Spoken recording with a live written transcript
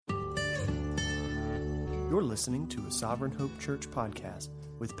You're listening to a Sovereign Hope Church podcast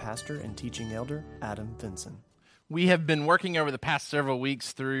with pastor and teaching elder Adam Vinson. We have been working over the past several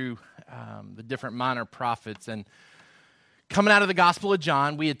weeks through the different minor prophets, and coming out of the Gospel of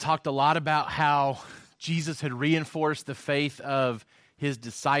John, we had talked a lot about how Jesus had reinforced the faith of his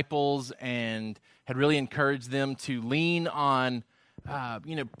disciples and had really encouraged them to lean on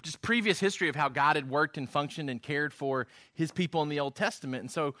just previous history of how God had worked and functioned and cared for his people in the Old Testament.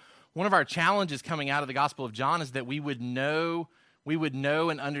 And so one of our challenges coming out of the Gospel of John is that we would know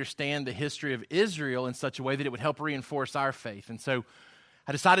and understand the history of Israel in such a way that it would help reinforce our faith. And so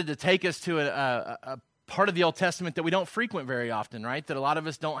I decided to take us to a part of the Old Testament that we don't frequent very often, right? That a lot of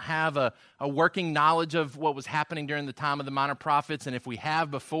us don't have a working knowledge of what was happening during the time of the minor prophets. And if we have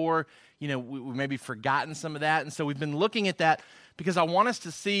before, we maybe forgotten some of that. And so we've been looking at that because I want us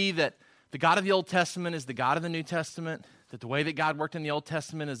to see that the God of the Old Testament is the God of the New Testament, that the way that God worked in the Old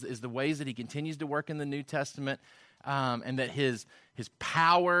Testament is the ways that he continues to work in the New Testament, and that his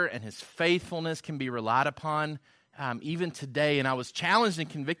power and his faithfulness can be relied upon even today. And I was challenged and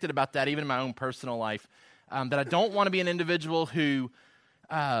convicted about that even in my own personal life, that I don't want to be an individual who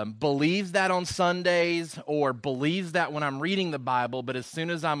believes that on Sundays or believes that when I'm reading the Bible, but as soon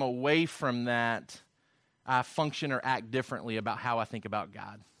as I'm away from that, I function or act differently about how I think about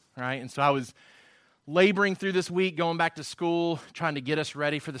God, right? And so I was laboring through this week, going back to school, trying to get us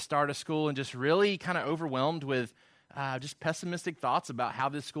ready for the start of school, and just really kind of overwhelmed with just pessimistic thoughts about how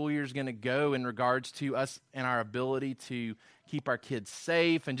this school year is going to go in regards to us and our ability to keep our kids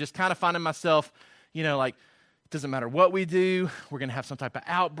safe, and just kind of finding myself, like, it doesn't matter what we do, we're going to have some type of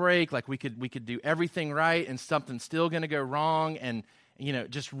outbreak, like we could do everything right and something's still going to go wrong, and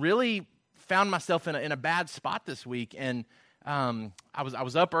just really found myself in a bad spot this week. And I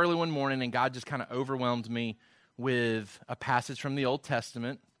was up early one morning, and God just kind of overwhelmed me with a passage from the Old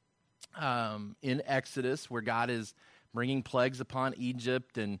Testament in Exodus, where God is bringing plagues upon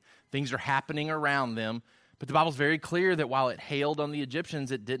Egypt, and things are happening around them. But the Bible's very clear that while it hailed on the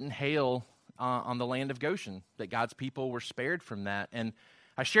Egyptians, it didn't hail on the land of Goshen, that God's people were spared from that. And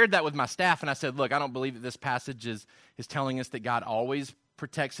I shared that with my staff, and I said, look, I don't believe that this passage is telling us that God always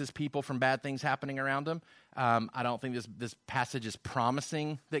protects his people from bad things happening around them. I don't think this passage is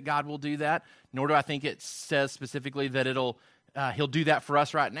promising that God will do that, nor do I think it says specifically that he'll do that for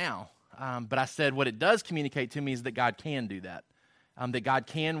us right now. But I said what it does communicate to me is that God can do that, that God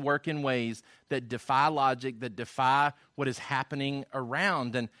can work in ways that defy logic, that defy what is happening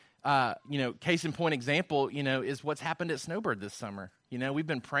around. And, case in point example, is what's happened at Snowbird this summer. We've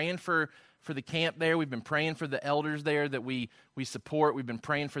been praying for the camp there. We've been praying for the elders there that we support. We've been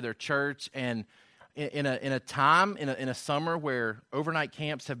praying for their church. And in a summer where overnight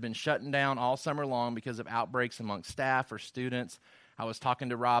camps have been shutting down all summer long because of outbreaks amongst staff or students, I was talking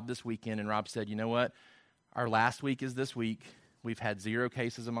to Rob this weekend, and Rob said, you know what? Our last week is this week. We've had 0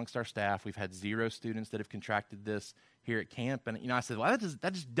 cases amongst our staff. We've had 0 students that have contracted this here at camp. And, I said, well,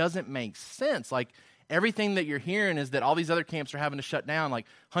 that just doesn't make sense. Like, everything that you're hearing is that all these other camps are having to shut down. Like,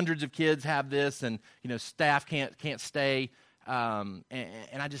 hundreds of kids have this, and, staff can't stay. And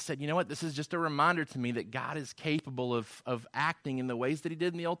I just said, you know what? This is just a reminder to me that God is capable of acting in the ways that he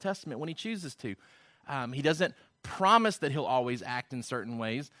did in the Old Testament when he chooses to. He doesn't promise that he'll always act in certain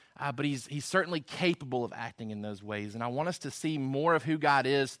ways, but he's certainly capable of acting in those ways. And I want us to see more of who God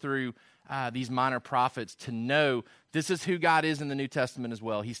is through these minor prophets, to know this is who God is in the New Testament as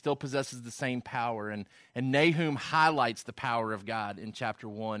well. He still possesses the same power. And Nahum highlights the power of God in chapter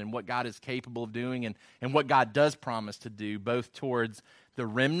 1 and what God is capable of doing and what God does promise to do, both towards the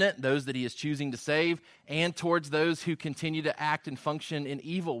remnant, those that he is choosing to save, and towards those who continue to act and function in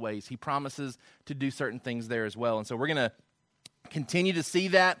evil ways. He promises to do certain things there as well. And so we're going to continue to see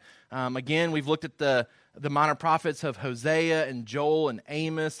that. Again, we've looked at the minor prophets of Hosea and Joel and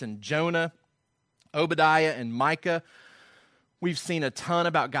Amos and Jonah, Obadiah and Micah. We've seen a ton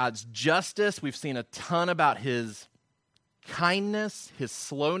about God's justice. We've seen a ton about his kindness, his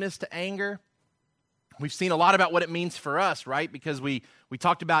slowness to anger. We've seen a lot about what it means for us, right? Because we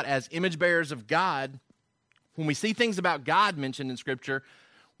talked about, as image bearers of God, when we see things about God mentioned in Scripture,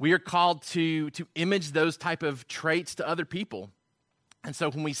 we are called to image those type of traits to other people. And so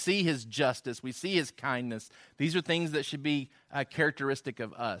when we see his justice, we see his kindness, these are things that should be characteristic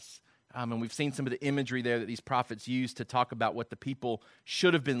of us. And we've seen some of the imagery there that these prophets use to talk about what the people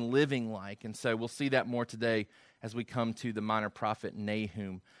should have been living like. And so we'll see that more today as we come to the minor prophet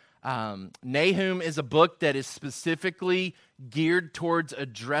Nahum. Nahum is a book that is specifically geared towards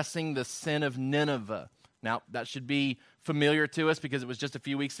addressing the sin of Nineveh. Now, that should be familiar to us because it was just a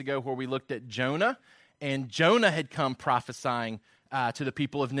few weeks ago where we looked at Jonah, and Jonah had come prophesying to the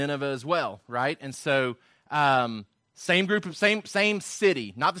people of Nineveh as well, right? And so Same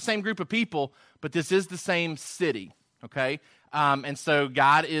city, not the same group of people, but this is the same city, okay? And so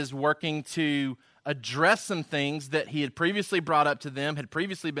God is working to address some things that he had previously brought up to them, had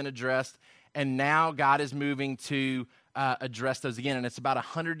previously been addressed, and now God is moving to address those again. And it's about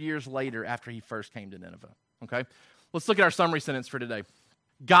 100 years later after he first came to Nineveh, okay? Let's look at our summary sentence for today.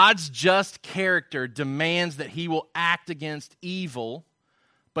 God's just character demands that he will act against evil,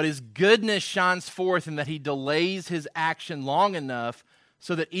 but his goodness shines forth in that he delays his action long enough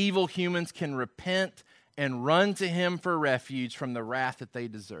so that evil humans can repent and run to him for refuge from the wrath that they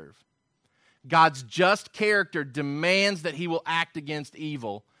deserve. God's just character demands that he will act against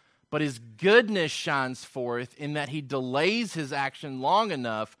evil, but his goodness shines forth in that he delays his action long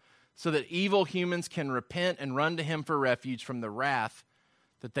enough so that evil humans can repent and run to him for refuge from the wrath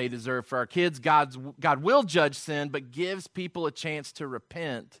that they deserve. For our kids, God will judge sin, but gives people a chance to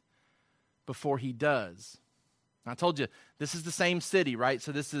repent before he does. I told you, this is the same city, right?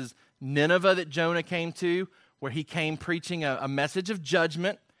 So this is Nineveh that Jonah came to, where he came preaching a message of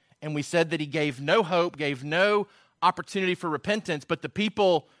judgment, and we said that he gave no hope, gave no opportunity for repentance, but the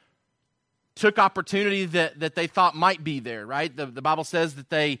people took opportunity that they thought might be there, right? The Bible says that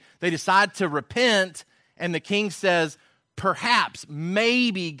they decide to repent, and the king says, perhaps,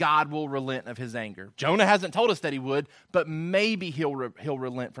 maybe God will relent of his anger. Jonah hasn't told us that he would, but maybe he'll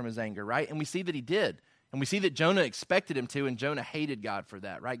relent from his anger, right? And we see that he did. And we see that Jonah expected him to, and Jonah hated God for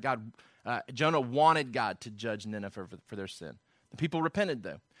that, right? Jonah wanted God to judge Nineveh for their sin. The people repented,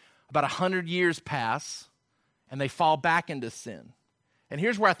 though. About 100 years pass, and they fall back into sin. And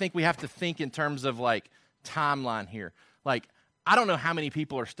here's where I think we have to think in terms of, like, timeline here. Like, I don't know how many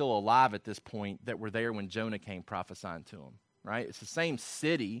people are still alive at this point that were there when Jonah came prophesying to them, right? It's the same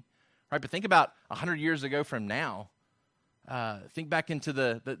city, right? But think about 100 years ago from now. Think back into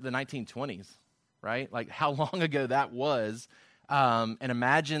the 1920s, right? Like how long ago that was. And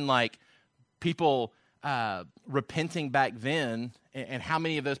imagine like people repenting back then and how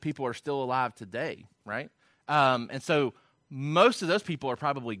many of those people are still alive today, right? And so most of those people are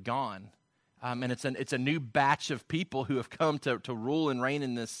probably gone. And it's a new batch of people who have come to rule and reign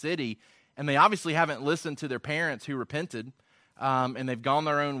in this city, and they obviously haven't listened to their parents who repented, and they've gone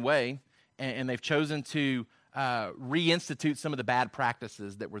their own way, and they've chosen to reinstitute some of the bad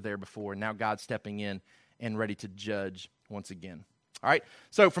practices that were there before, and now God's stepping in and ready to judge once again. All right,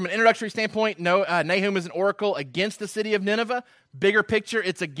 so from an introductory standpoint, Nahum is an oracle against the city of Nineveh. Bigger picture,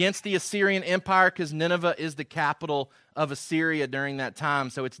 it's against the Assyrian Empire because Nineveh is the capital of Assyria during that time.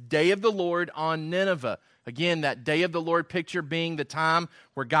 So it's Day of the Lord on Nineveh. Again, that Day of the Lord picture being the time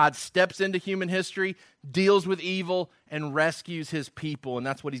where God steps into human history, deals with evil, and rescues his people. And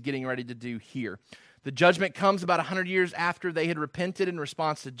that's what he's getting ready to do here. The judgment comes about 100 years after they had repented in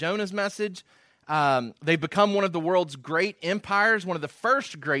response to Jonah's message. They've become one of the world's great empires, one of the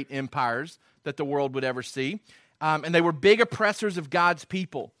first great empires that the world would ever see. And they were big oppressors of God's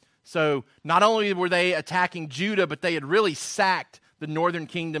people. So not only were they attacking Judah, but they had really sacked the northern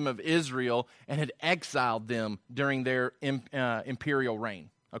kingdom of Israel and had exiled them during their imperial reign.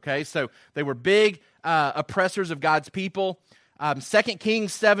 Okay, so they were big oppressors of God's people. 2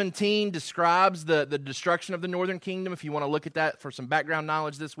 Kings 17 describes the destruction of the northern kingdom, if you want to look at that for some background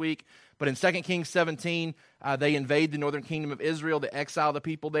knowledge this week. But in 2 Kings 17, they invade the northern kingdom of Israel. They exile the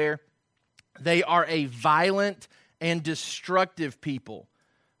people there. They are a violent and destructive people.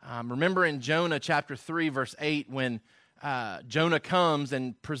 Remember in Jonah chapter 3, verse 8, when Jonah comes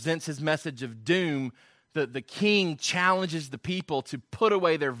and presents his message of doom, the king challenges the people to put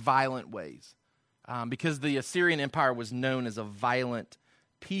away their violent ways. Because the Assyrian Empire was known as a violent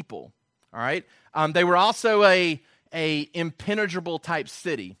people. All right, they were also a impenetrable type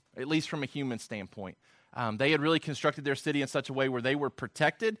city, at least from a human standpoint. They had really constructed their city in such a way where they were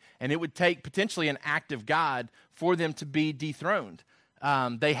protected, and it would take potentially an act of God for them to be dethroned.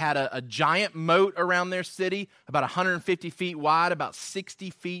 They had a giant moat around their city, about 150 feet wide, about 60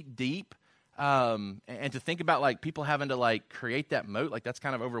 feet deep. And to think about like people having to like create that moat, like that's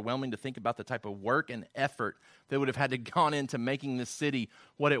kind of overwhelming to think about the type of work and effort that would have had to gone into making this city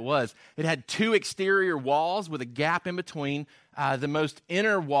what it was. It had 2 exterior walls with a gap in between. The most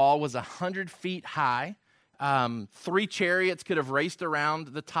inner wall was 100 feet high. 3 chariots could have raced around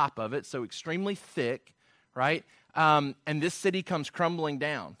the top of it, so extremely thick, right? And this city comes crumbling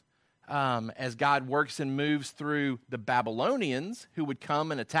down. As God works and moves through the Babylonians who would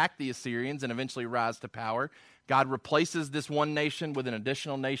come and attack the Assyrians and eventually rise to power. God replaces this one nation with an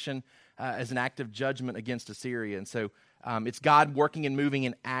additional nation as an act of judgment against Assyria. And so it's God working and moving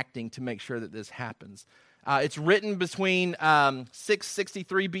and acting to make sure that this happens. It's written between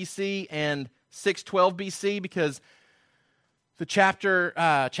 663 BC and 612 BC because the chapter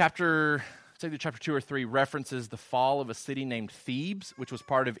 2 or 3 references the fall of a city named Thebes, which was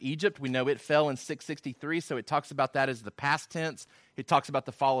part of Egypt. We know it fell in 663, so it talks about that as the past tense. It talks about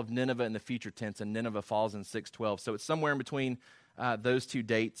the fall of Nineveh in the future tense, and Nineveh falls in 612. So it's somewhere in between those two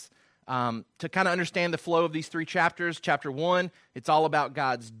dates. To kind of understand the flow of these 3 chapters, chapter 1, it's all about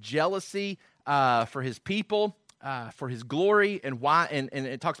God's jealousy for his people, for his glory, and why. And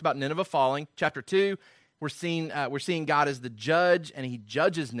it talks about Nineveh falling. Chapter 2, we're seeing God as the judge, and he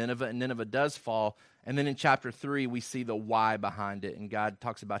judges Nineveh, and Nineveh does fall. And then in chapter 3, we see the why behind it, and God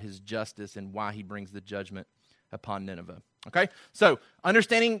talks about his justice and why he brings the judgment upon Nineveh. Okay, so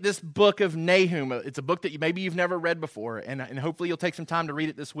understanding this book of Nahum, it's a book that maybe you've never read before, and hopefully you'll take some time to read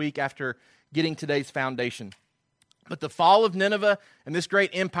it this week after getting today's foundation. But the fall of Nineveh and this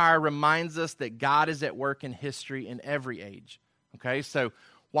great empire reminds us that God is at work in history in every age. Okay, so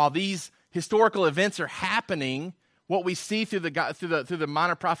while these historical events are happening, what we see through the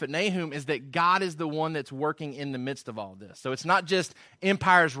minor prophet Nahum is that God is the one that's working in the midst of all this. So it's not just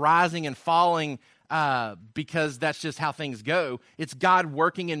empires rising and falling because that's just how things go. It's God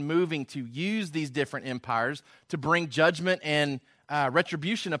working and moving to use these different empires to bring judgment and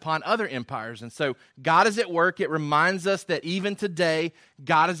retribution upon other empires. And so God is at work. It reminds us that even today,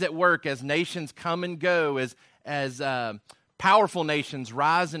 God is at work as nations come and go, as powerful nations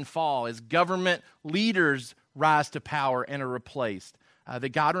rise and fall, as government leaders rise to power and are replaced. That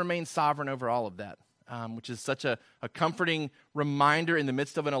God remains sovereign over all of that, which is such a comforting reminder in the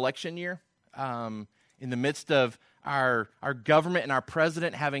midst of an election year, in the midst of our government and our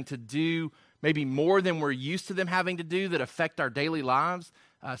president having to do maybe more than we're used to them having to do that affect our daily lives.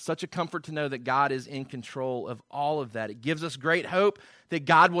 Such a comfort to know that God is in control of all of that. It gives us great hope that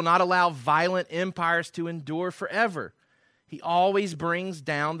God will not allow violent empires to endure forever. He always brings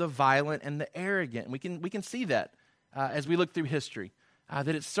down the violent and the arrogant. And we can see that as we look through history,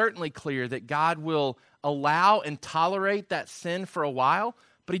 that it's certainly clear that God will allow and tolerate that sin for a while,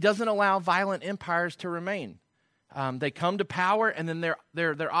 but he doesn't allow violent empires to remain. They come to power, and then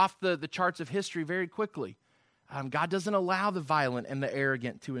they're off the charts of history very quickly. God doesn't allow the violent and the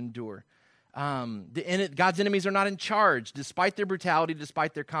arrogant to endure. God's enemies are not in charge. Despite their brutality,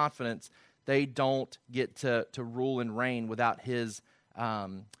 despite their confidence, they don't get to rule and reign without his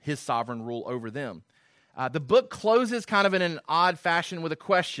sovereign rule over them. The book closes kind of in an odd fashion with a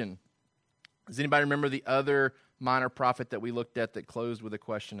question. Does anybody remember the other minor prophet that we looked at that closed with a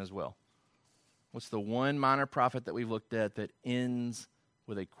question as well? What's the one minor prophet that we've looked at that ends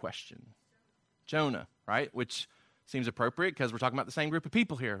with a question? Jonah, right? Which seems appropriate because we're talking about the same group of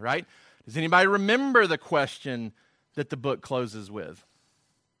people here, right? Does anybody remember the question that the book closes with?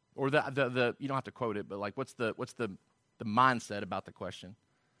 Or the you don't have to quote it, but like what's the mindset about the question?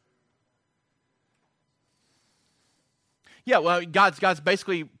 Yeah, well, God's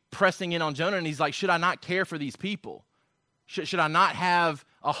basically pressing in on Jonah, and he's like, should I not care for these people? Should I not have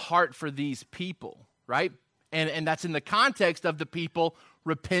a heart for these people, right? And that's in the context of the people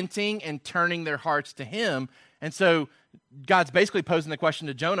repenting and turning their hearts to him. And so God's basically posing the question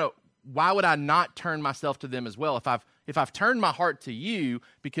to Jonah, why would I not turn myself to them as well? If I've turned my heart to you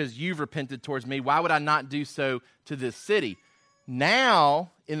because you've repented towards me, why would I not do so to this city?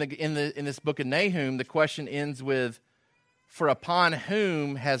 Now, in this book of Nahum, the question ends with, for upon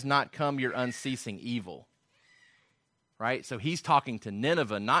whom has not come your unceasing evil? Right? So he's talking to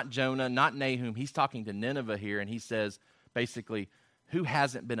Nineveh, not Jonah, not Nahum. He's talking to Nineveh here, and he says, basically, who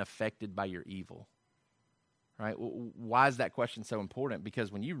hasn't been affected by your evil? Right? Why is that question so important?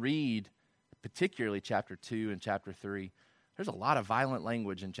 Because when you read, particularly chapter 2 and chapter 3, there's a lot of violent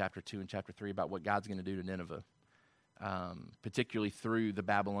language in chapter 2 and chapter 3 about what God's going to do to Nineveh, particularly through the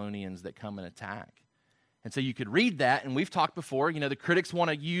Babylonians that come and attack. And so you could read that, and we've talked before, the critics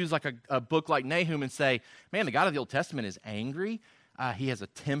want to use like a book like Nahum and say, man, the God of the Old Testament is angry. He has a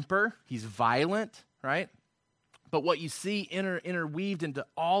temper. He's violent, right? But what you see interweaved into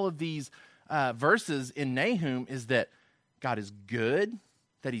all of these verses in Nahum is that God is good,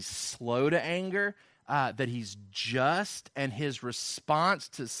 that he's slow to anger, that he's just, and his response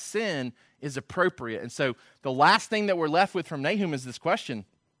to sin is appropriate. And so the last thing that we're left with from Nahum is this question.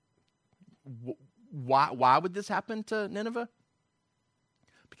 Why would this happen to Nineveh?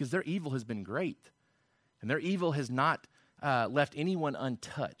 Because their evil has been great. And their evil has not left anyone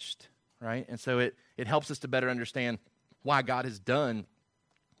untouched, right? And so it helps us to better understand why God has done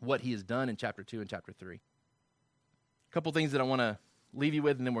what he has done in chapter 2 and chapter 3. A couple things that I want to leave you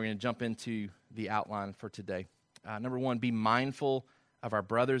with, and then we're going to jump into the outline for today. Number one, be mindful of our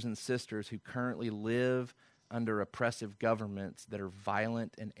brothers and sisters who currently live under oppressive governments that are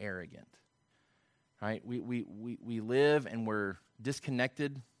violent and arrogant. Right? We live and we're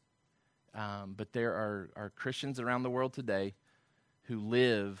disconnected, but there are Christians around the world today who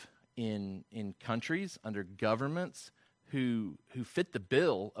live in countries under governments who fit the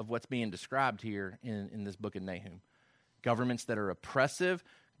bill of what's being described here in this book of Nahum. Governments that are oppressive,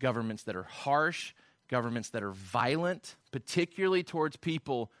 governments that are harsh, governments that are violent, particularly towards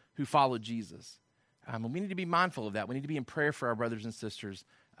people who follow Jesus. And we need to be mindful of that. We need to be in prayer for our brothers and sisters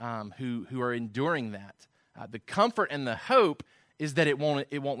who are enduring that. The comfort and the hope is that it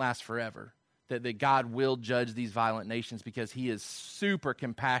won't last forever. That God will judge these violent nations because he is super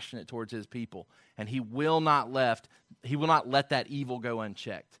compassionate towards his people, and he will not let that evil go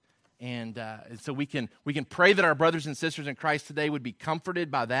unchecked. And so we can pray that our brothers and sisters in Christ today would be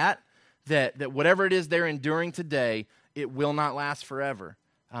comforted by that whatever it is they're enduring today, it will not last forever.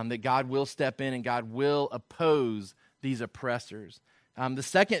 That God will step in and God will oppose these oppressors. The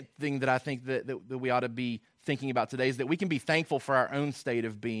second thing that I think that we ought to be thinking about today is that we can be thankful for our own state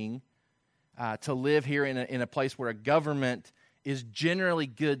of being, to live here in a place where a government is generally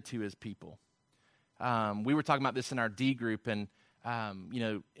good to his people. We were talking about this in our D group, and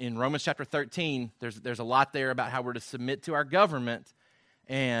in Romans chapter 13, there's a lot there about how we're to submit to our government,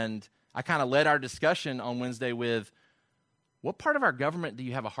 and I kind of led our discussion on Wednesday with, what part of our government do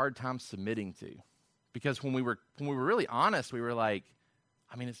you have a hard time submitting to? Because when we were really honest, we were like,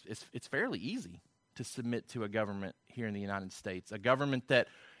 I mean, it's fairly easy to submit to a government here in the United States, a government that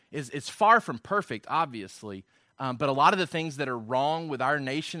is far from perfect, obviously, but a lot of the things that are wrong with our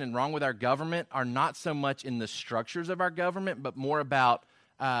nation and wrong with our government are not so much in the structures of our government, but more about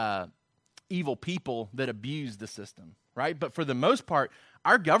evil people that abuse the system, right? But for the most part,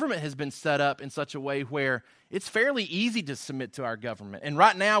 our government has been set up in such a way where it's fairly easy to submit to our government. And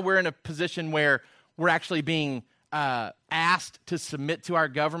right now, we're in a position where we're actually being asked to submit to our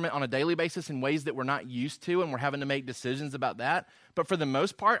government on a daily basis in ways that we're not used to, and we're having to make decisions about that. But for the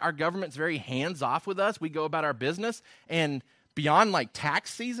most part, our government's very hands-off with us. We go about our business, and beyond like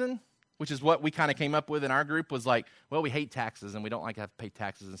tax season, which is what we kind of came up with in our group, was like, well, we hate taxes, and we don't like to have to pay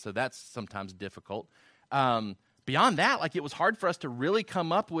taxes, and so that's sometimes difficult. Beyond that, like, it was hard for us to really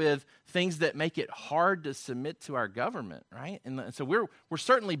come up with things that make it hard to submit to our government, right? And so we're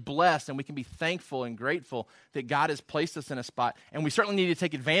certainly blessed, and we can be thankful and grateful that God has placed us in a spot. And we certainly need to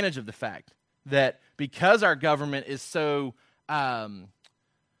take advantage of the fact that because our government is so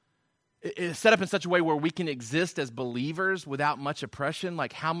is set up in such a way where we can exist as believers without much oppression,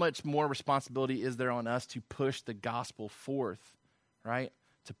 like, how much more responsibility is there on us to push the gospel forth, right?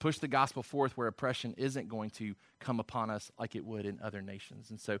 To push the gospel forth where oppression isn't going to come upon us like it would in other nations.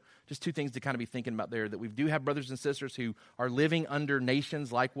 And so just two things to kind of be thinking about there, that we do have brothers and sisters who are living under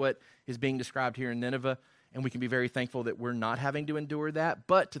nations like what is being described here in Nineveh, and we can be very thankful that we're not having to endure that,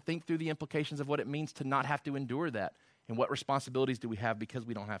 but to think through the implications of what it means to not have to endure that, and what responsibilities do we have because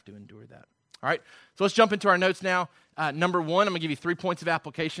we don't have to endure that. All right, so let's jump into our notes now. Number one, I'm going to give you 3 points of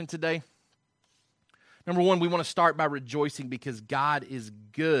application today. Number one, we want to start by rejoicing because God is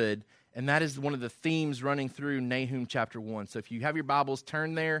good, and that is one of the themes running through Nahum chapter 1. So if you have your Bibles,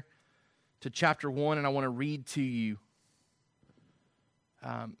 turn there to chapter 1, and I want to read to you.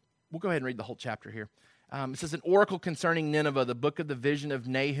 We'll go ahead and read the whole chapter here. It says, an oracle concerning Nineveh, the book of the vision of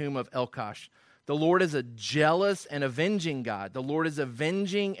Nahum of Elkosh. The Lord is a jealous and avenging God. The Lord is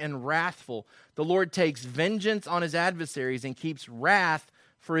avenging and wrathful. The Lord takes vengeance on his adversaries and keeps wrath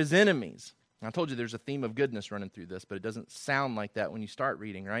for his enemies. I told you there's a theme of goodness running through this, but it doesn't sound like that when you start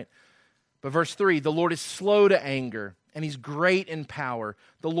reading, right? But verse 3, the Lord is slow to anger, and he's great in power.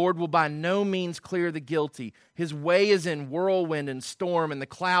 The Lord will by no means clear the guilty. His way is in whirlwind and storm, and the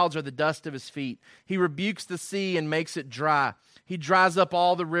clouds are the dust of his feet. He rebukes the sea and makes it dry. He dries up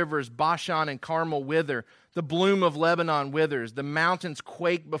all the rivers. Bashan and Carmel wither. The bloom of Lebanon withers. The mountains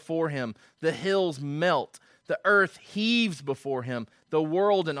quake before him. The hills melt. The earth heaves before him, the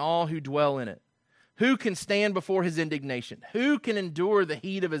world and all who dwell in it. Who can stand before his indignation? Who can endure the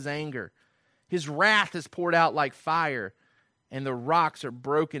heat of his anger? His wrath is poured out like fire, and the rocks are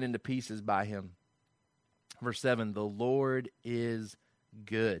broken into pieces by him. Verse 7, the Lord is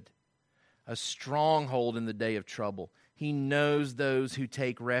good, a stronghold in the day of trouble. He knows those who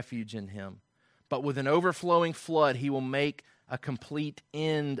take refuge in him. But with an overflowing flood, he will make a complete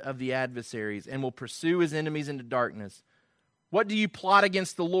end of the adversaries and will pursue his enemies into darkness. What do you plot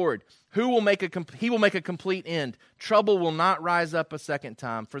against the Lord? He will make a complete end. Trouble will not rise up a second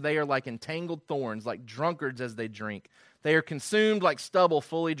time, for they are like entangled thorns, like drunkards as they drink. They are consumed like stubble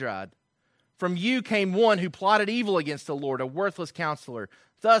fully dried. From you came one who plotted evil against the Lord, a worthless counselor.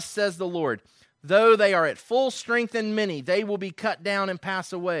 Thus says the Lord, though they are at full strength and many, they will be cut down and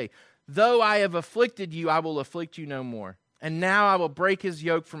pass away. Though I have afflicted you, I will afflict you no more. And now I will break his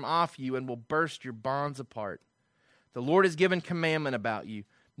yoke from off you and will burst your bonds apart. The Lord has given commandment about you.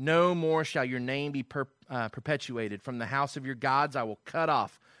 No more shall your name be perpetuated. From the house of your gods I will cut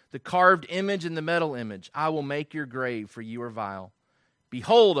off the carved image and the metal image. I will make your grave, for you are vile.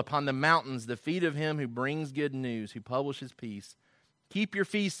 Behold, upon the mountains the feet of him who brings good news, who publishes peace. Keep your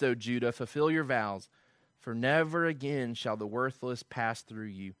feasts, O Judah, fulfill your vows, for never again shall the worthless pass through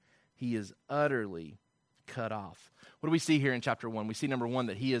you. He is utterly cut off. What do we see here in chapter 1? We see, number 1,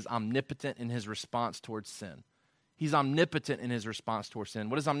 that he is omnipotent in his response towards sin. He's omnipotent in his response towards sin.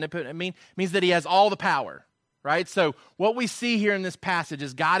 What does omnipotent mean? It means that he has all the power, right? So what we see here in this passage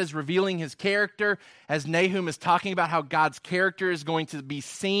is God is revealing his character. As Nahum is talking about how God's character is going to be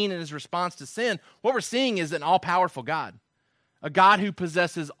seen in his response to sin, what we're seeing is an all-powerful God. A God who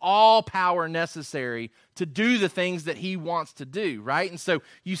possesses all power necessary to do the things that he wants to do, right? And so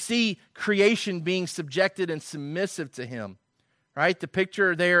you see creation being subjected and submissive to him, right? The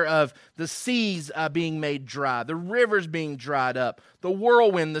picture there of the seas being made dry, the rivers being dried up, the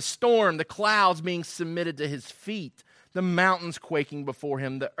whirlwind, the storm, the clouds being submitted to his feet, the mountains quaking before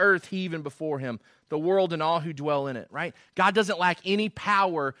him, the earth heaving before him, the world and all who dwell in it, right? God doesn't lack any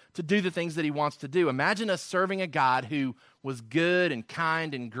power to do the things that he wants to do. Imagine us serving a God who was good and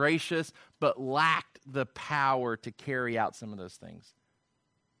kind and gracious, but lacked the power to carry out some of those things.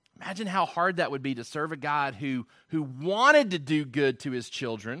 Imagine how hard that would be to serve a God who wanted to do good to his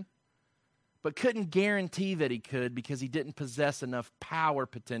children, but couldn't guarantee that he could because he didn't possess enough power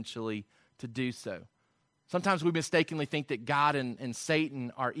potentially to do so. Sometimes we mistakenly think that God and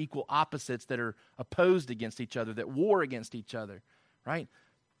Satan are equal opposites that are opposed against each other, that war against each other, right?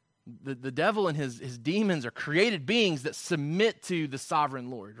 The devil and his demons are created beings that submit to the sovereign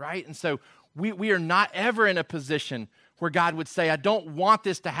Lord, right? And so we are not ever in a position where God would say, I don't want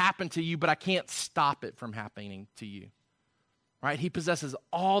this to happen to you, but I can't stop it from happening to you, right? He possesses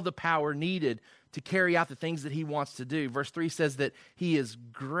all the power needed to carry out the things that he wants to do. Verse 3 says that he is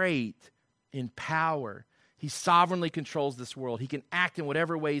great in power. He sovereignly controls this world. He can act in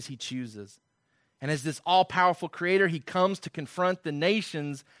whatever ways he chooses. And as this all-powerful creator, he comes to confront the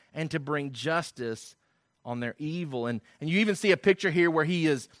nations and to bring justice on their evil. And you even see a picture here where he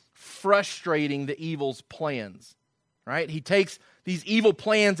is frustrating the evil's plans, right? He takes these evil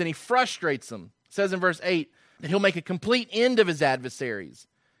plans and he frustrates them. It says in verse 8 that he'll make a complete end of his adversaries.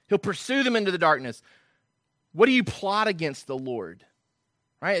 He'll pursue them into the darkness. What do you plot against the Lord?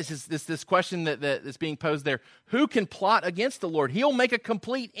 Right? It's just this question that's being posed there. Who can plot against the Lord? He'll make a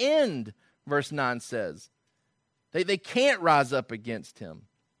complete end, verse 9 says. They can't rise up against him.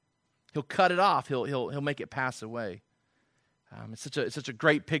 He'll cut it off. He'll make it pass away. It's such a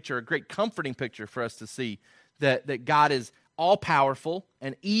great picture, a great comforting picture for us to see that God is all-powerful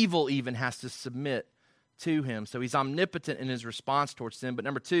and evil even has to submit to him. So he's omnipotent in his response towards sin. But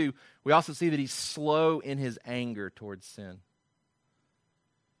number 2, we also see that he's slow in his anger towards sin.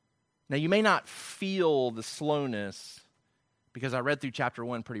 Now, you may not feel the slowness because I read through chapter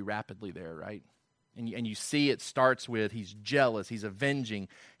 1 pretty rapidly there, right? And you see it starts with he's jealous, he's avenging,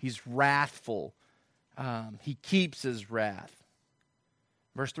 he's wrathful, he keeps his wrath.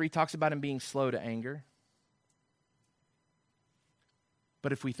 Verse 3 talks about him being slow to anger.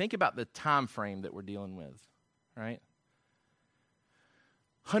 But if we think about the time frame that we're dealing with, right?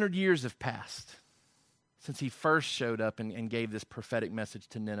 100 years have passed since he first showed up and gave this prophetic message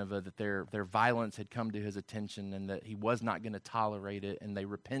to Nineveh that their violence had come to his attention and that he was not going to tolerate it, and they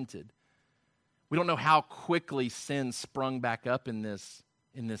repented. We don't know how quickly sin sprung back up in this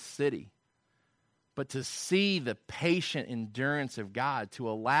city. But to see the patient endurance of God to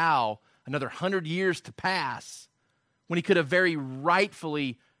allow another 100 years to pass when he could have very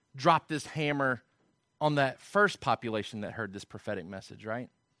rightfully dropped this hammer on that first population that heard this prophetic message, right?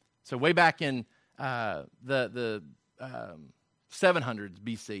 So way back in the 700s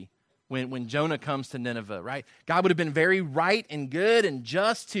BC, when Jonah comes to Nineveh, right? God would have been very right and good and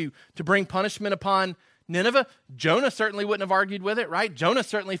just to bring punishment upon Nineveh. Jonah certainly wouldn't have argued with it, right? Jonah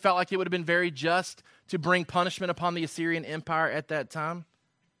certainly felt like it would have been very just to bring punishment upon the Assyrian Empire at that time.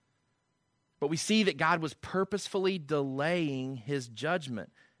 But we see that God was purposefully delaying his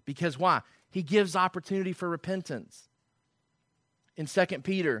judgment. Because why? He gives opportunity for repentance. In 2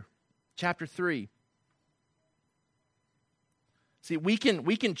 Peter chapter 3. See, we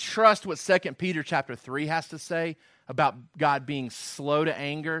can trust what 2 Peter chapter 3 has to say about God being slow to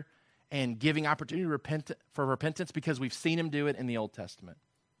anger and giving opportunity for repentance because we've seen him do it in the Old Testament.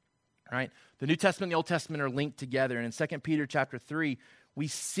 right? The New Testament and the Old Testament are linked together. And in 2 Peter chapter 3, we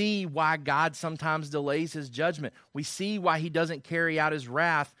see why God sometimes delays his judgment. We see why he doesn't carry out his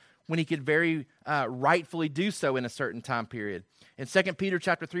wrath when he could very rightfully do so in a certain time period. In 2 Peter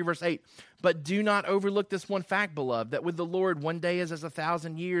chapter 3, verse 8, but do not overlook this one fact, beloved, that with the Lord 1 day is as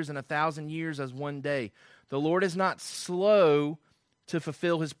 1,000 years, and 1,000 years as 1 day. The Lord is not slow to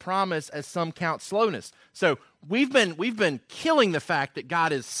fulfill his promise, as some count slowness. So we've been killing the fact that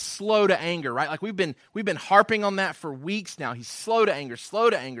God is slow to anger, right? Like we've been harping on that for weeks now. He's slow to anger, slow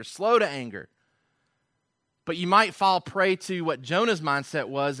to anger, slow to anger. But you might fall prey to what Jonah's mindset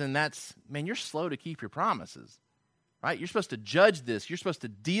was, and that's, man, you're slow to keep your promises, right? You're supposed to judge this. You're supposed to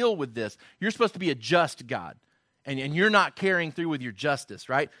deal with this. You're supposed to be a just God, and you're not carrying through with your justice,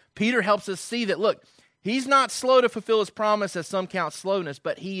 right? Peter helps us see that, look, he's not slow to fulfill his promise, as some count slowness,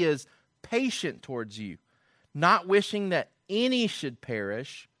 but he is patient towards you, not wishing that any should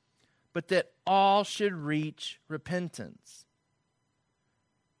perish, but that all should reach repentance.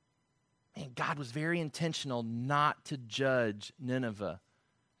 Man, God was very intentional not to judge Nineveh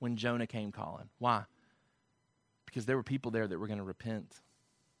when Jonah came calling. Why? Because there were people there that were going to repent.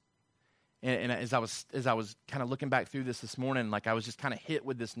 And as I was kind of looking back through this morning, like I was just kind of hit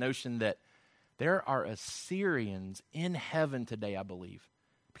with this notion that there are Assyrians in heaven today, I believe.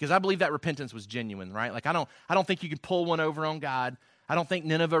 Because I believe that repentance was genuine, right? Like I don't think you can pull one over on God. I don't think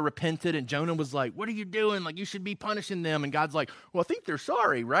Nineveh repented and Jonah was like, what are you doing? Like you should be punishing them. And God's like, well, I think they're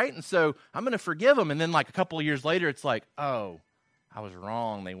sorry, right? And so I'm going to forgive them. And then like a couple of years later, it's like, oh, I was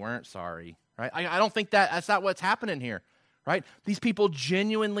wrong. They weren't sorry, right? I don't think that's not what's happening here, right? These people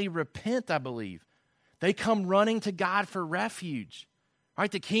genuinely repent, I believe. They come running to God for refuge,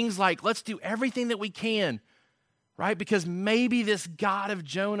 right? The king's like, let's do everything that we can, right? Because maybe this God of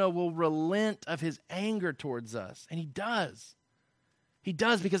Jonah will relent of his anger towards us. And he does. He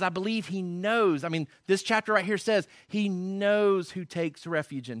does, because I believe he knows. I mean, this chapter right here says he knows who takes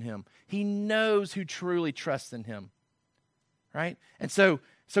refuge in him. He knows who truly trusts in him, right? And so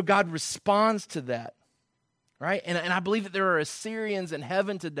God responds to that, right? And I believe that there are Assyrians in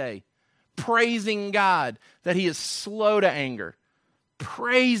heaven today praising God that he is slow to anger,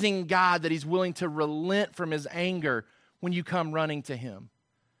 praising God that he's willing to relent from his anger when you come running to him.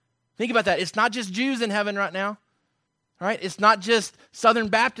 Think about that. It's not just Jews in heaven right now. Right? It's not just Southern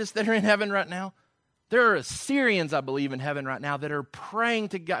Baptists that are in heaven right now. There are Assyrians, I believe, in heaven right now that are praying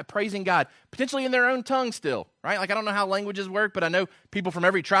to God, praising God, potentially in their own tongue still, right? Like I don't know how languages work, but I know people from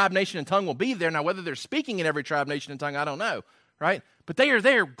every tribe, nation, and tongue will be there. Now, whether they're speaking in every tribe, nation, and tongue, I don't know, right? But they are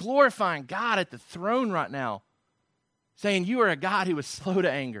there glorifying God at the throne right now, saying, you are a God who is slow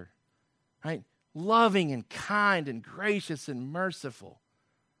to anger, right? Loving and kind and gracious and merciful.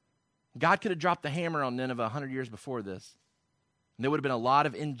 God could have dropped the hammer on Nineveh 100 years before this. And there would have been a lot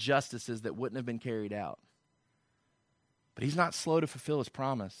of injustices that wouldn't have been carried out. But he's not slow to fulfill his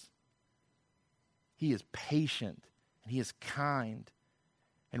promise. He is patient and he is kind.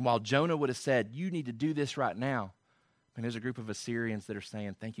 And while Jonah would have said, you need to do this right now, and there's a group of Assyrians that are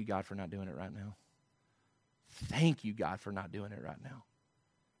saying, thank you, God, for not doing it right now. Thank you, God, for not doing it right now.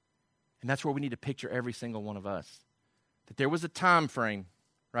 And that's where we need to picture every single one of us. That there was a time frame,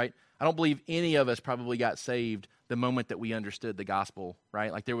 right? I don't believe any of us probably got saved the moment that we understood the gospel,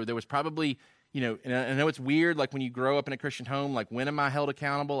 right? Like there was probably, and I know it's weird, like when you grow up in a Christian home, like when am I held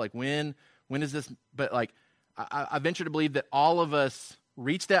accountable? Like when is this? But like I venture to believe that all of us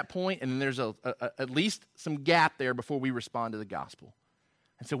reach that point, and then there's at least some gap there before we respond to the gospel.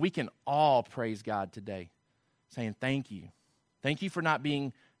 And so we can all praise God today, saying thank you. Thank you for not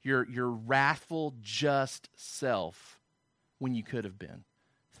being your wrathful, just self when you could have been.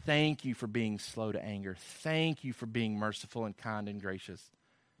 Thank you for being slow to anger. Thank you for being merciful and kind and gracious.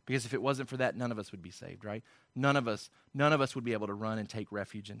 Because if it wasn't for that, none of us would be saved, right? None of us would be able to run and take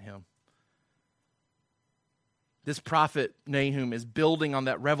refuge in him. This prophet, Nahum, is building on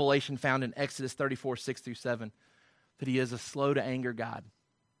that revelation found in Exodus 34, 6-7, that he is a slow to anger God.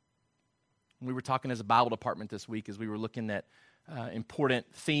 We were talking as a Bible department this week as we were looking at important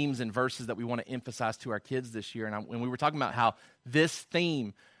themes and verses that we want to emphasize to our kids this year. And we were talking about how this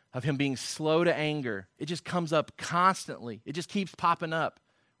theme of him being slow to anger, it just comes up constantly. It just keeps popping up,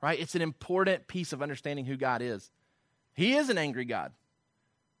 right? It's an important piece of understanding who God is. He is an angry God,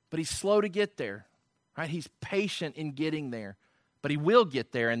 but he's slow to get there, right? He's patient in getting there, but he will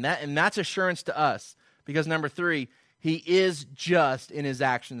get there. And that's assurance to us because number 3, he is just in his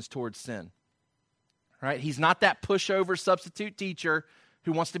actions towards sin. Right? He's not that pushover substitute teacher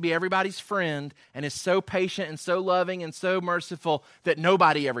who wants to be everybody's friend and is so patient and so loving and so merciful that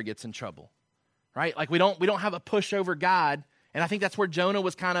nobody ever gets in trouble. Right? Like we don't have a pushover God, and I think that's where Jonah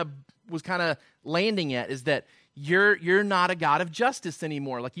was kind of was kind of landing at, is that you're not a God of justice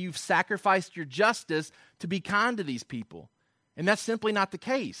anymore. Like, you've sacrificed your justice to be kind to these people. And that's simply not the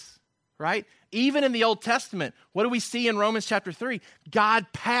case, right? Even in the Old Testament, what do we see in Romans chapter 3? God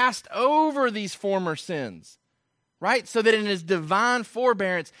passed over these former sins, right? So that in his divine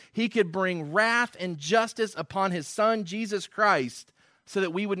forbearance, he could bring wrath and justice upon his Son, Jesus Christ, so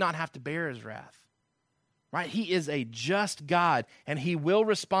that we would not have to bear his wrath. Right? He is a just God, and he will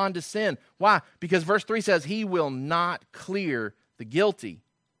respond to sin. Why? Because verse 3 says he will not clear the guilty.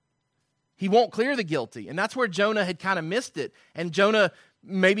 He won't clear the guilty. And that's where Jonah had kind of missed it. And Jonah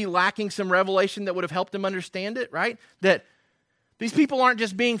maybe lacking some revelation that would have helped him understand it, right? That these people aren't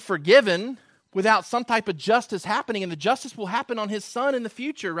just being forgiven without some type of justice happening, and the justice will happen on his Son in the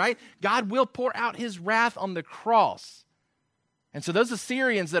future, right? God will pour out his wrath on the cross. And so those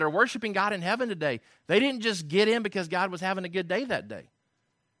Assyrians that are worshiping God in heaven today, they didn't just get in because God was having a good day that day,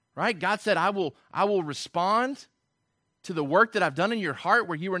 right? God said, I will respond to the work that I've done in your heart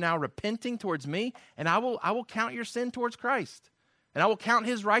where you are now repenting towards me, and I will count your sin towards Christ, and I will count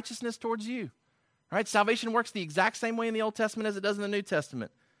his righteousness towards you, right? Salvation works the exact same way in the Old Testament as it does in the New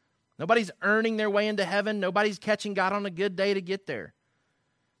Testament. Nobody's earning their way into heaven. Nobody's catching God on a good day to get there.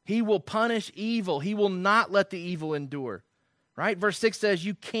 He will punish evil. He will not let the evil endure. Right? Verse 6 says,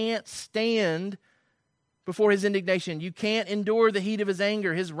 you can't stand before his indignation. You can't endure the heat of his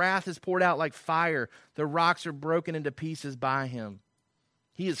anger. His wrath is poured out like fire. The rocks are broken into pieces by him.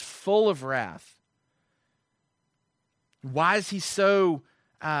 He is full of wrath. Why is he so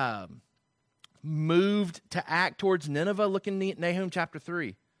moved to act towards Nineveh? Look in Nahum chapter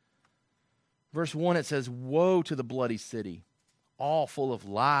 3. Verse 1, it says, woe to the bloody city, all full of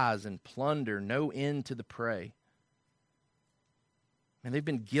lies and plunder, no end to the prey. And they've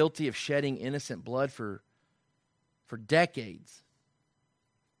been guilty of shedding innocent blood for decades.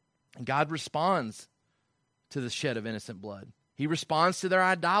 And God responds to the shed of innocent blood. He responds to their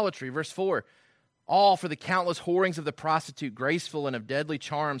idolatry. Verse 4, all for the countless whorings of the prostitute, graceful and of deadly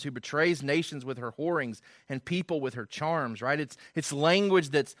charms, who betrays nations with her whorings and people with her charms, right? It's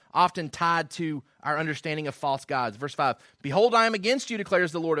language that's often tied to our understanding of false gods. Verse 5, behold, I am against you,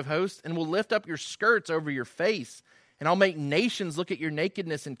 declares the Lord of hosts, and will lift up your skirts over your face. And I'll make nations look at your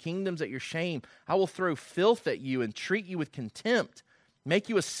nakedness and kingdoms at your shame. I will throw filth at you and treat you with contempt, make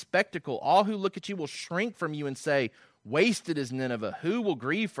you a spectacle. All who look at you will shrink from you and say, wasted is Nineveh. Who will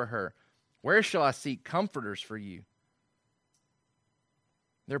grieve for her? Where shall I seek comforters for you?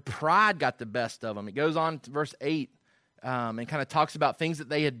 Their pride got the best of them. It goes on to verse 8 and kind of talks about things that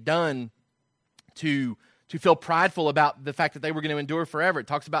they had done to feel prideful about the fact that they were going to endure forever. It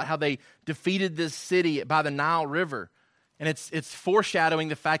talks about how they defeated this city by the Nile River. And it's foreshadowing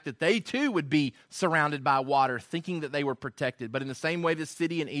the fact that they too would be surrounded by water, thinking that they were protected. But in the same way this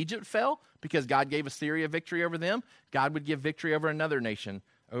city in Egypt fell, because God gave Assyria victory over them, God would give victory over another nation,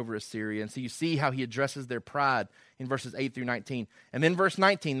 over Assyria. And so you see how he addresses their pride in verses 8 through 19. And then verse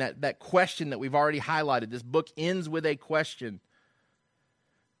 19, that question that we've already highlighted. This book ends with a question.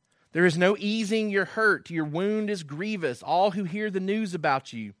 There is no easing your hurt. Your wound is grievous. All who hear the news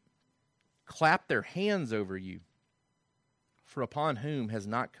about you clap their hands over you. For upon whom has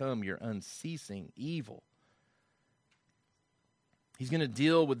not come your unceasing evil? He's going to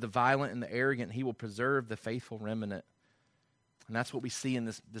deal with the violent and the arrogant. He will preserve the faithful remnant. And that's what we see in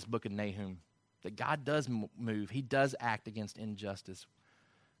this book of Nahum. That God does move. He does act against injustice.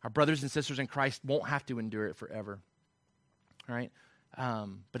 Our brothers and sisters in Christ won't have to endure it forever. All right?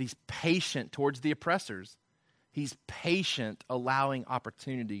 But he's patient towards the oppressors. He's patient, allowing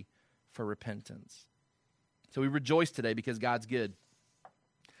opportunity for repentance. So we rejoice today because God's good.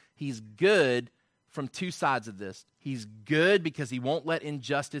 He's good from two sides of this. He's good because he won't let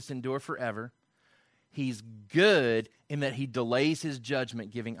injustice endure forever. He's good in that he delays his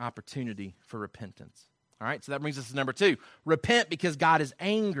judgment, giving opportunity for repentance. All right, so that brings us to number 2. Repent because God is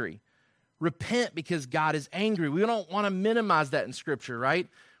angry. Repent because God is angry. We don't want to minimize that in Scripture, right?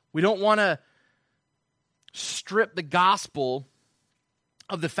 We don't want to strip the gospel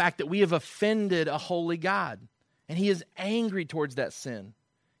of the fact that we have offended a holy God. And he is angry towards that sin.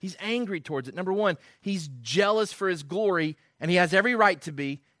 He's angry towards it. Number 1, he's jealous for his glory, and he has every right to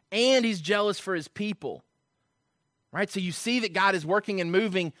be, and he's jealous for his people. Right? So you see that God is working and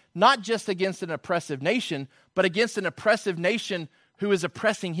moving not just against an oppressive nation, but against an oppressive nation who is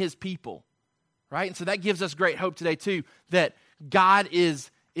oppressing his people. Right? And so that gives us great hope today too, that God is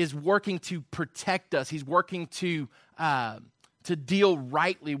working to protect us. He's working to deal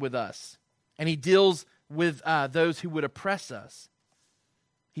rightly with us. And he deals with those who would oppress us.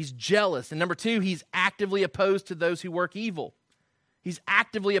 He's jealous. And number 2, he's actively opposed to those who work evil. He's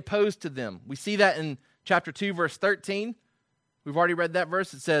actively opposed to them. We see that in chapter 2, verse 13. We've already read that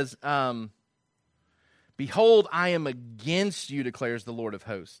verse. It says, behold, I am against you, declares the Lord of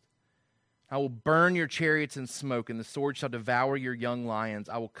hosts. I will burn your chariots in smoke, and the sword shall devour your young lions.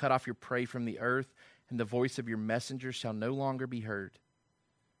 I will cut off your prey from the earth, and the voice of your messengers shall no longer be heard.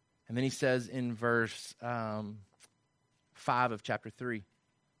 And then he says in verse 5 of chapter 3,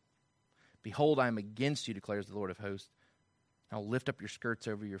 behold, I am against you, declares the Lord of hosts. I will lift up your skirts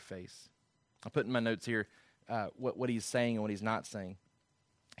over your face. I'll put in my notes here what he's saying and what he's not saying.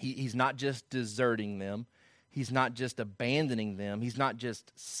 He's not just deserting them. He's not just abandoning them. He's not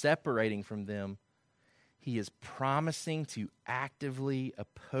just separating from them. He is promising to actively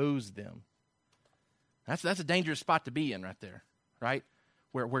oppose them. That's a dangerous spot to be in right there, right?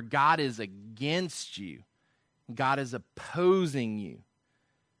 Where God is against you. God is opposing you.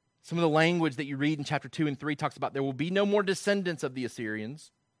 Some of the language that you read in chapter 2 and 3 talks about there will be no more descendants of the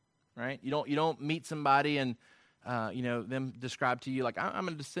Assyrians, right? You don't meet somebody and them describe to you like, I'm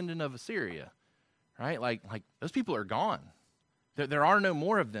a descendant of Assyria, right? Like those people are gone. There are no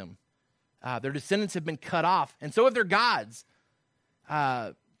more of them. Their descendants have been cut off, and so have their gods.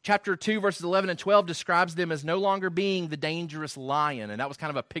 Chapter 2, verses 11 and 12 describes them as no longer being the dangerous lion, and that was kind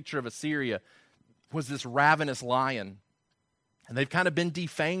of a picture of Assyria, was this ravenous lion. And they've kind of been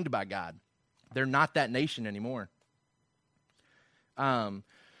defanged by God. They're not that nation anymore.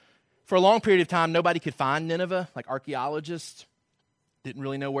 For a long period of time, nobody could find Nineveh. Like archaeologists didn't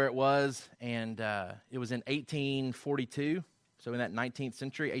really know where it was. And it was in 1842, so in that 19th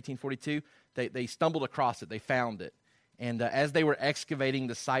century, 1842, they stumbled across it. They found it. And as they were excavating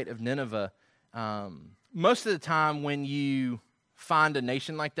the site of Nineveh, most of the time when you find a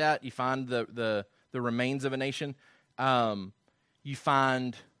nation like that, you find the remains of a nation, you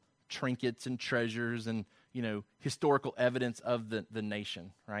find trinkets and treasures and, historical evidence of the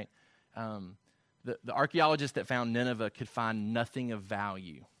nation, right? The archaeologists that found Nineveh could find nothing of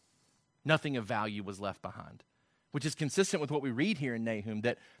value. Nothing of value was left behind, which is consistent with what we read here in Nahum,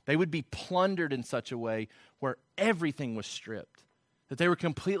 that they would be plundered in such a way where everything was stripped, that they were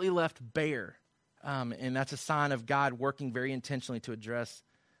completely left bare. And that's a sign of God working very intentionally to address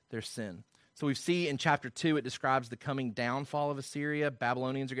their sin. So we see in chapter 2, it describes the coming downfall of Assyria.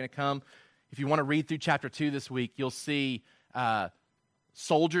 Babylonians are going to come. If you want to read through chapter 2 this week, you'll see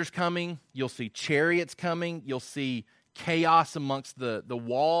soldiers coming. You'll see chariots coming. You'll see chaos amongst the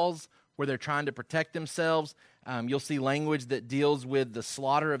walls where they're trying to protect themselves. You'll see language that deals with the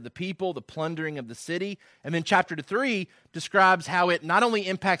slaughter of the people, the plundering of the city. And then chapter 3 describes how it not only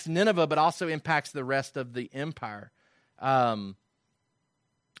impacts Nineveh, but also impacts the rest of the empire.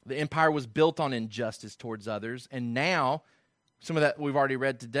 The empire was built on injustice towards others, and now, some of that we've already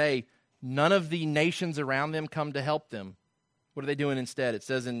read today, none of the nations around them come to help them. What are they doing instead? It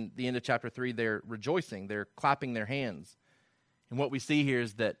says in the end of chapter 3, they're rejoicing, they're clapping their hands. And what we see here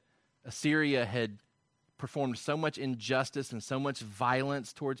is that Assyria had performed so much injustice and so much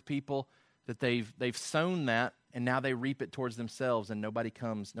violence towards people that they've sown that, and now they reap it towards themselves, and nobody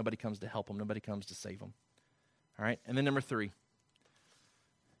comes to help them, nobody comes to save them. All right, and then number 3.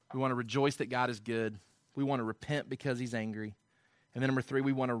 We want to rejoice that God is good. We want to repent because he's angry. And then number 3,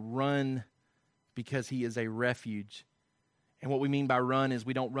 we want to run because he is a refuge. And what we mean by run is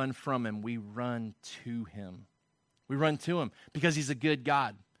we don't run from him. We run to him. We run to him because he's a good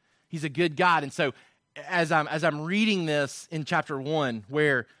God. He's a good God. And so as I'm reading this in chapter 1,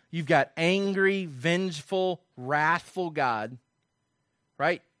 where you've got angry, vengeful, wrathful God,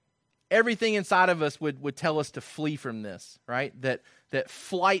 right? Everything inside of us would tell us to flee from this, right? That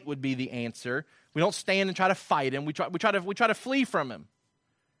flight would be the answer. We don't stand and try to fight him. We try to flee from him,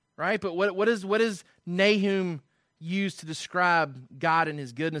 right? But what does Nahum use to describe God and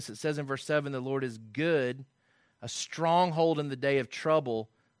his goodness? It says in verse 7, the Lord is good, a stronghold in the day of trouble.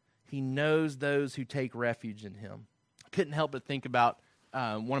 He knows those who take refuge in him. I couldn't help but think about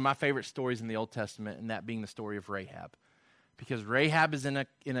one of my favorite stories in the Old Testament, and that being the story of Rahab. Because Rahab is in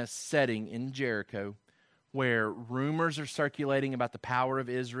a setting in Jericho where rumors are circulating about the power of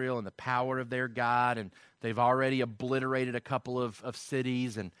Israel and the power of their God, and they've already obliterated a couple of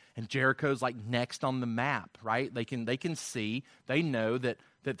cities, and Jericho's like next on the map, right? They can see, they know that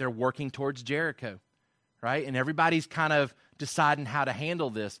they're working towards Jericho, right? And everybody's kind of deciding how to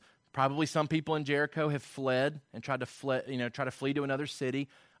handle this. Probably some people in Jericho have fled and tried to flee to another city.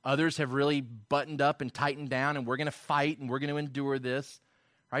 Others have really buttoned up and tightened down, and we're going to fight and we're going to endure this,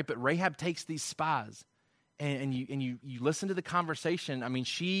 right? But Rahab takes these spies, and you listen to the conversation. I mean,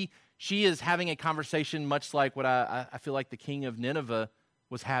 she is having a conversation much like what I feel like the king of Nineveh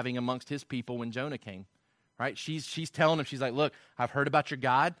was having amongst his people when Jonah came, right? She's telling him, she's like, look, I've heard about your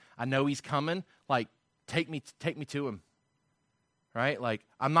God. I know he's coming. Like, take me to him, right? Like,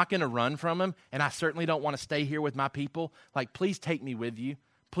 I'm not going to run from him, and I certainly don't want to stay here with my people. Like, please take me with you.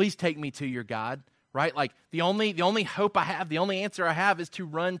 Please take me to your God, right? Like, the only hope I have, the only answer I have is to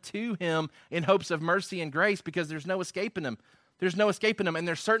run to him in hopes of mercy and grace, because there's no escaping him. There's no escaping him, and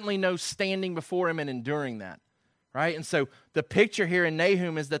there's certainly no standing before him and enduring that, right? And so the picture here in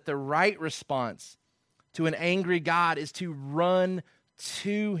Nahum is that the right response to an angry God is to run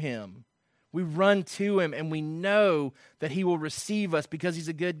to him. We run to him, and we know that he will receive us because he's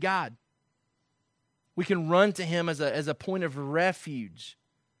a good God. We can run to him as a point of refuge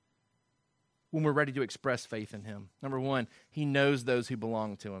when we're ready to express faith in him. Number one, he knows those who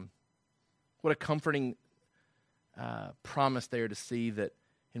belong to him. What a comforting promise there to see that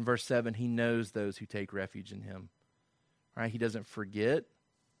in verse 7, he knows those who take refuge in him. Right? He doesn't forget.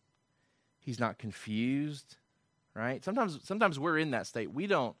 He's not confused. Right? Sometimes we're in that state. We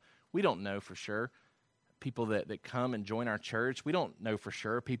don't know for sure people that come and join our church. We don't know for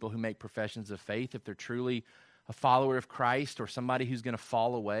sure people who make professions of faith if they're truly a follower of Christ or somebody who's going to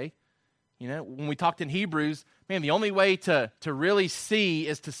fall away. You know, when we talked in Hebrews, man, the only way to really see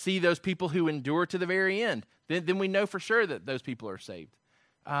is to see those people who endure to the very end. Then we know for sure that those people are saved.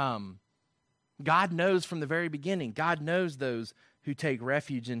 God knows from the very beginning. God knows those who take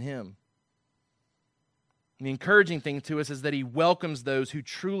refuge in him. And the encouraging thing to us is that he welcomes those who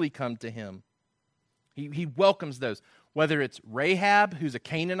truly come to him. He welcomes those, whether it's Rahab, who's a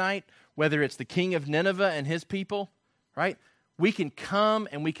Canaanite, whether it's the king of Nineveh and his people, right? We can come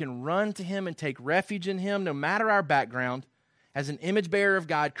and we can run to him and take refuge in him, no matter our background. As an image bearer of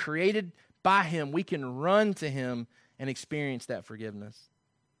God, created by him, we can run to him and experience that forgiveness.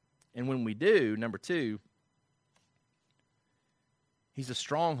 And when we do, number two, he's a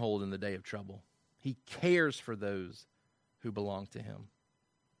stronghold in the day of trouble. He cares for those who belong to him.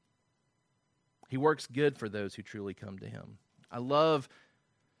 He works good for those who truly come to him. I love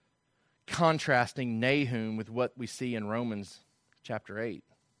contrasting Nahum with what we see in Romans chapter 8.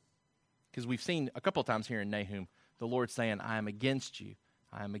 Because we've seen a couple of times here in Nahum, the Lord saying, I am against you.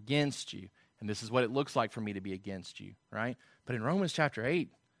 I am against you. And this is what it looks like for me to be against you, right? But in Romans chapter 8,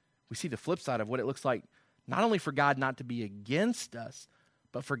 we see the flip side of what it looks like, not only for God not to be against us,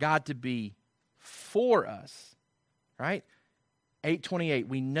 but for God to be for us, right? 8:28,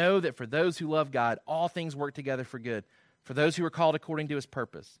 we know that for those who love God, all things work together for good, for those who are called according to his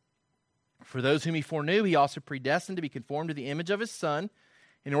purpose. For those whom he foreknew, he also predestined to be conformed to the image of his Son,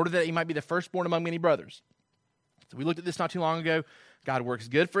 in order that he might be the firstborn among many brothers. So we looked at this not too long ago. God works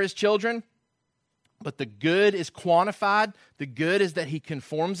good for his children, but the good is quantified. The good is that he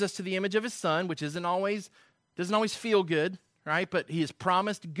conforms us to the image of his Son, which doesn't always feel good, right? But he has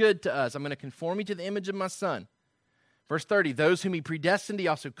promised good to us. I'm going to conform you to the image of my Son. Verse 30, those whom he predestined, he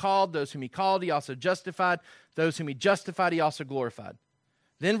also called. Those whom he called, he also justified. Those whom he justified, he also glorified.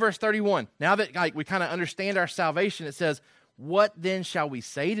 Then verse 31, now that we kind of understand our salvation, it says, what then shall we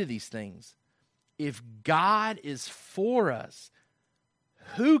say to these things? If God is for us,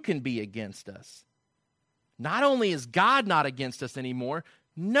 who can be against us? Not only is God not against us anymore,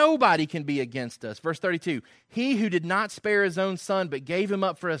 nobody can be against us. Verse 32, he who did not spare his own Son, but gave him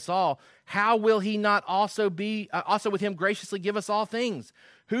up for us all, how will he not also with him graciously give us all things?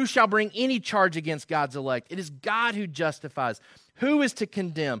 Who shall bring any charge against God's elect? It is God who justifies. Who is to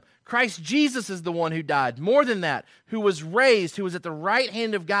condemn? Christ Jesus is the one who died. More than that, who was raised, who was at the right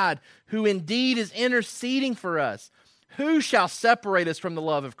hand of God, who indeed is interceding for us. Who shall separate us from the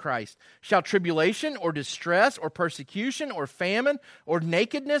love of Christ? Shall tribulation or distress or persecution or famine or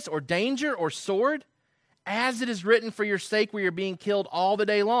nakedness or danger or sword? As it is written, for your sake we are being killed all the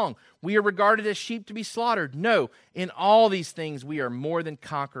day long. We are regarded as sheep to be slaughtered. No, in all these things we are more than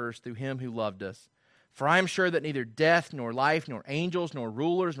conquerors through him who loved us. For I am sure that neither death, nor life, nor angels, nor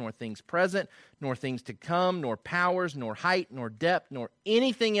rulers, nor things present, nor things to come, nor powers, nor height, nor depth, nor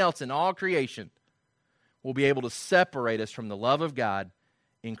anything else in all creation will be able to separate us from the love of God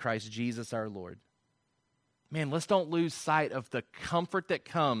in Christ Jesus our Lord. Man, let's don't lose sight of the comfort that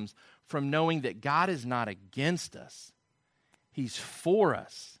comes from knowing that God is not against us. He's for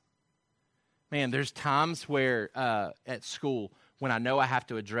us. Man, there's times where at school, when I know I have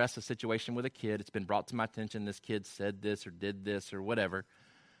to address a situation with a kid, it's been brought to my attention, this kid said this or did this or whatever.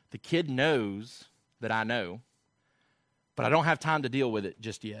 The kid knows that I know, but I don't have time to deal with it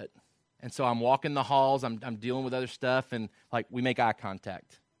just yet. And so I'm walking the halls, I'm dealing with other stuff, and like we make eye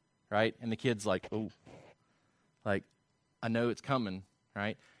contact, right? And the kid's like, oh, like I know it's coming,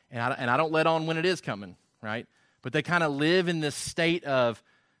 right? And I don't let on when it is coming, right? But they kind of live in this state of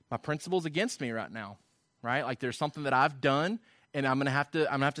my principal's against me right now, right? Like there's something that I've done, and I'm gonna have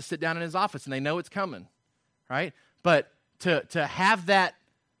to sit down in his office, and they know it's coming, right? But to have that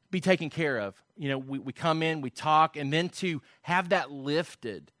be taken care of, we come in, we talk, and then to have that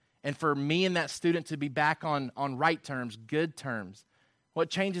lifted, and for me and that student to be back on right terms, good terms, what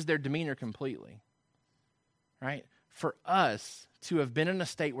changes their demeanor completely, right? For us to have been in a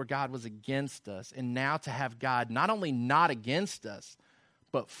state where God was against us, and now to have God not only not against us,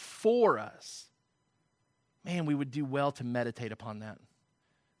 but for us, man, we would do well to meditate upon that,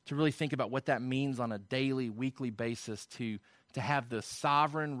 to really think about what that means on a daily, weekly basis to have the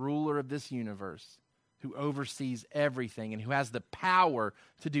sovereign ruler of this universe who oversees everything and who has the power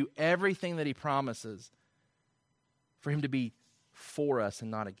to do everything that he promises, for him to be for us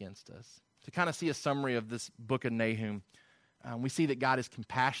and not against us. To kind of see a summary of this book of Nahum, we see that God is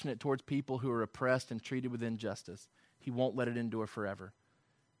compassionate towards people who are oppressed and treated with injustice. He won't let it endure forever.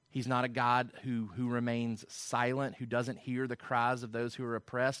 He's not a God who remains silent, who doesn't hear the cries of those who are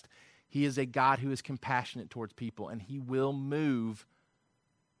oppressed. He is a God who is compassionate towards people, and he will move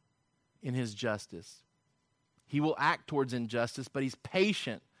in his justice. He will act towards injustice, but he's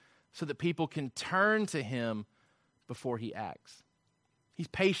patient so that people can turn to him before he acts. He's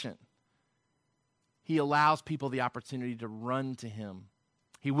patient. He allows people the opportunity to run to him.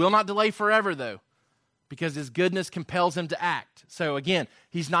 He will not delay forever, though, because his goodness compels him to act. So again,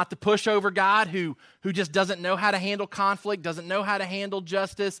 he's not the pushover God who just doesn't know how to handle conflict, doesn't know how to handle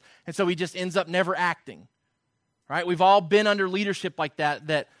justice, and so he just ends up never acting. Right? We've all been under leadership like that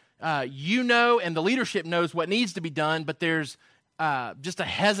and the leadership knows what needs to be done, but there's just a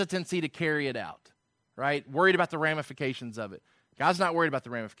hesitancy to carry it out. Right? Worried about the ramifications of it. God's not worried about the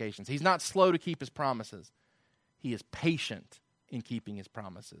ramifications. He's not slow to keep his promises. He is patient in keeping his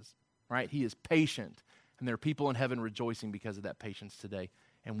promises. Right? He is patient. And there are people in heaven rejoicing because of that patience today.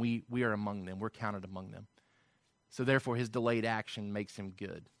 And we are among them. We're counted among them. So therefore, his delayed action makes him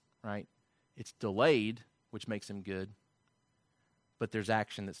good. Right? It's delayed, which makes him good. But there's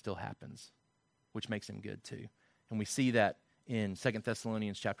action that still happens, which makes him good too. And we see that in 2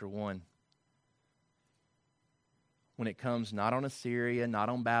 Thessalonians chapter 1. When it comes not on Assyria, not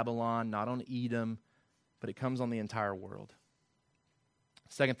on Babylon, not on Edom, but it comes on the entire world.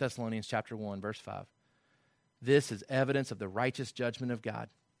 2 Thessalonians chapter 1, verse 5. This is evidence of the righteous judgment of God,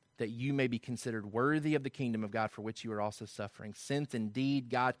 that you may be considered worthy of the kingdom of God for which you are also suffering, since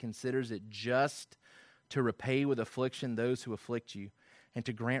indeed God considers it just to repay with affliction those who afflict you, and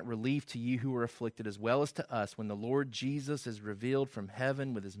to grant relief to you who are afflicted, as well as to us, when the Lord Jesus is revealed from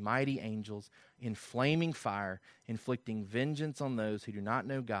heaven with his mighty angels in flaming fire, inflicting vengeance on those who do not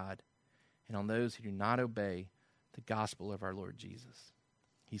know God and on those who do not obey the gospel of our Lord Jesus.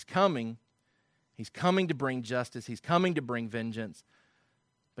 He's coming. He's coming to bring justice. He's coming to bring vengeance.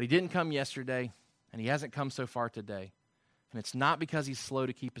 But he didn't come yesterday, and he hasn't come so far today. And it's not because he's slow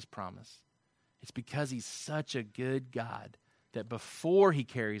to keep his promise. It's because he's such a good God that before he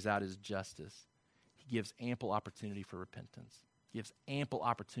carries out his justice, he gives ample opportunity for repentance. He gives ample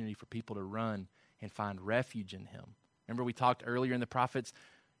opportunity for people to run and find refuge in him. Remember we talked earlier in the prophets,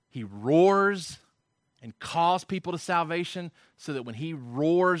 he roars and calls people to salvation so that when he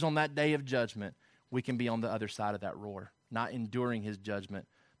roars on that day of judgment, we can be on the other side of that roar, not enduring his judgment,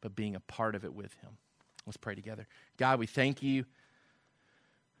 but being a part of it with him. Let's pray together. God, we thank you.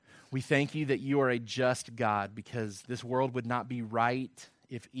 We thank you that you are a just God, because this world would not be right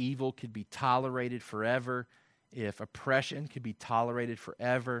if evil could be tolerated forever, if oppression could be tolerated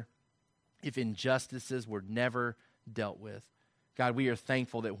forever, if injustices were never dealt with. God, we are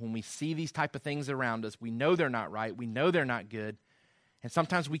thankful that when we see these type of things around us, we know they're not right, we know they're not good, and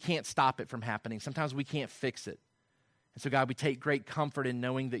sometimes we can't stop it from happening. Sometimes we can't fix it. And so, God, we take great comfort in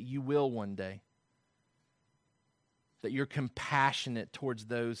knowing that you will one day. That you're compassionate towards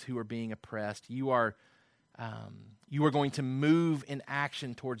those who are being oppressed. You are going to move in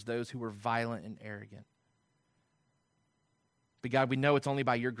action towards those who are violent and arrogant. But God, we know it's only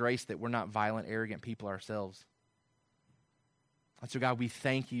by your grace that we're not violent, arrogant people ourselves. And so God, we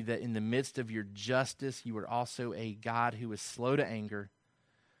thank you that in the midst of your justice, you are also a God who is slow to anger,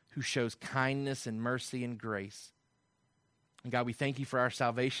 who shows kindness and mercy and grace. And God, we thank you for our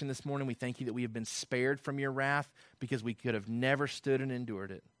salvation this morning. We thank you that we have been spared from your wrath because we could have never stood and endured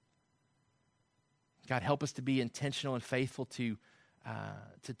it. God, help us to be intentional and faithful to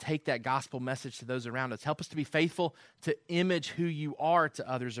take that gospel message to those around us. Help us to be faithful to image who you are to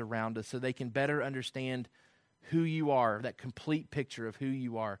others around us so they can better understand who you are, that complete picture of who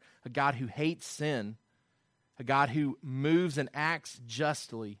you are. A God who hates sin, a God who moves and acts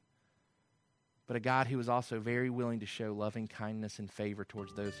justly, but a God who is also very willing to show loving kindness and favor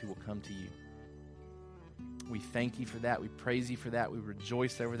towards those who will come to you. We thank you for that. We praise you for that. We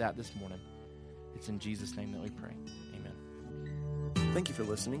rejoice over that this morning. It's in Jesus' name that we pray. Amen. Thank you for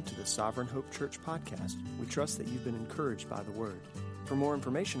listening to the Sovereign Hope Church podcast. We trust that you've been encouraged by the word. For more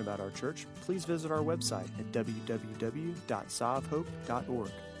information about our church, please visit our website at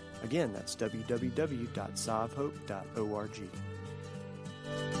www.sovhope.org. Again, that's www.sovhope.org.